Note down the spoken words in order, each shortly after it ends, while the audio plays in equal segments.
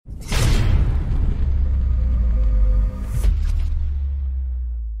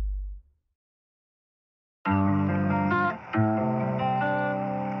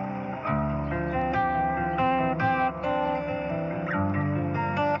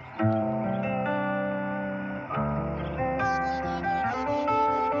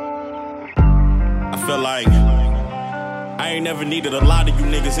feel like I ain't never needed a lot of you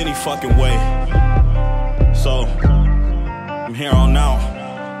niggas any fucking way. So, from here on out,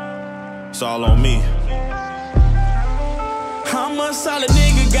 it's all on me. I'm a solid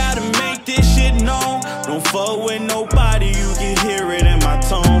nigga, gotta make this shit known. Don't fuck with nobody, you can hear it in my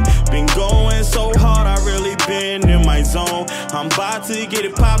tone. Been going so hard, I really been in my zone. I'm about to get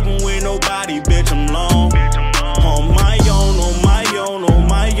it poppin' with nobody, bitch, I'm lone. On my own, on my own, on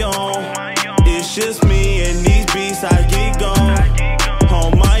my own. It's just me and these beats, I get gone.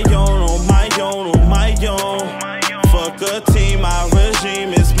 On my own, on my own, on my own. Fuck a team, my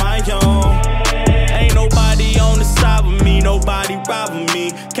regime is my own. Ain't nobody on the side with me, nobody robbing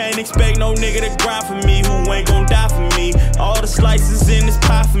me. Can't expect no nigga to grind for me who ain't gon' die for me. All the slices in this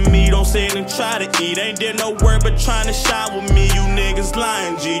pie for me, don't sit and try to eat. Ain't did no work but trying to shine with me. You niggas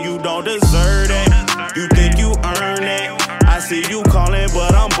lying, G, you don't deserve that. You think you earn that. I see you calling,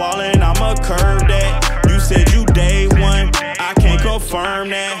 but I'm ballin', I'ma curve that. You said you day one, I can't confirm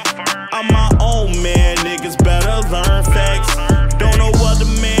that. I'm my own man, niggas better learn facts. Don't know other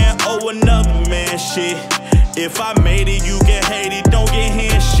man owe another man shit. If I made it, you can hate it, don't get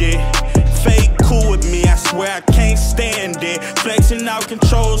hand shit. Fake cool with me, I swear I can't stand it. Flexing out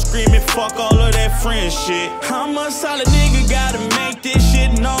control, screaming fuck all of that friend shit. I'm a solid nigga, gotta make this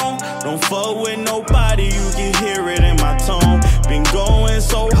shit known. Don't fuck with nobody, you can hear it in my tone. Been going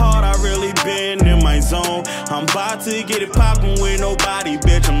so hard, I really been in my zone. I'm about to get it poppin' with nobody,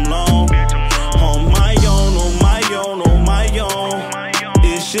 bitch, I'm lone. On my own, on my own, on my own.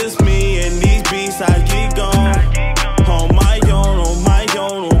 It's just me and these beats, I get gone. On my own, on my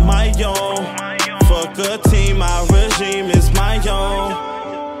own, on my own. Fuck a team, my regime is my own.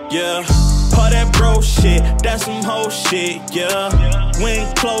 Yeah, all that bro shit, that's some hoe shit, yeah.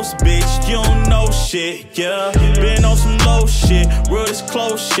 Went close, bitch, you don't know shit, yeah. Been on some low shit, real this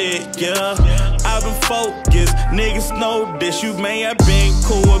close shit, yeah. I've been focused, niggas know this. You may have been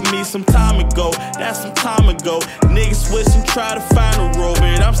cool with me some time ago, that's some time ago. Niggas switch and try to find a road,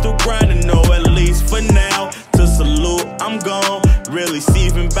 but I'm still grinding, no, at least for now. To salute, I'm gone. Really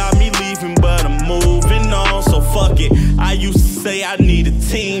seething about me leaving, but I'm moving on, so fuck it. I used to say I need a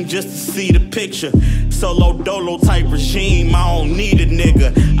team just to see the picture. Solo dolo type regime, I don't need a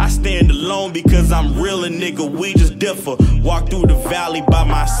nigga. I stand alone because I'm real a nigga, we just differ. Walk through the valley by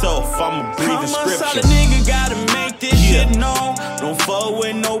myself, I'm a breathing scripture. I'm a solid nigga, gotta make this shit known. Don't fuck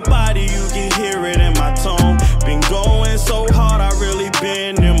with nobody, you can hear it in my tone. Been going so hard, I really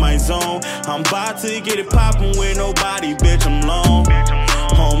been in my zone. I'm about to get it poppin' with nobody, bitch, I'm lone.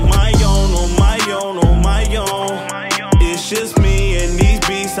 On my own, on my own, on my own. It's just me and these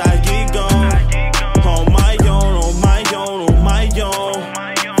beats,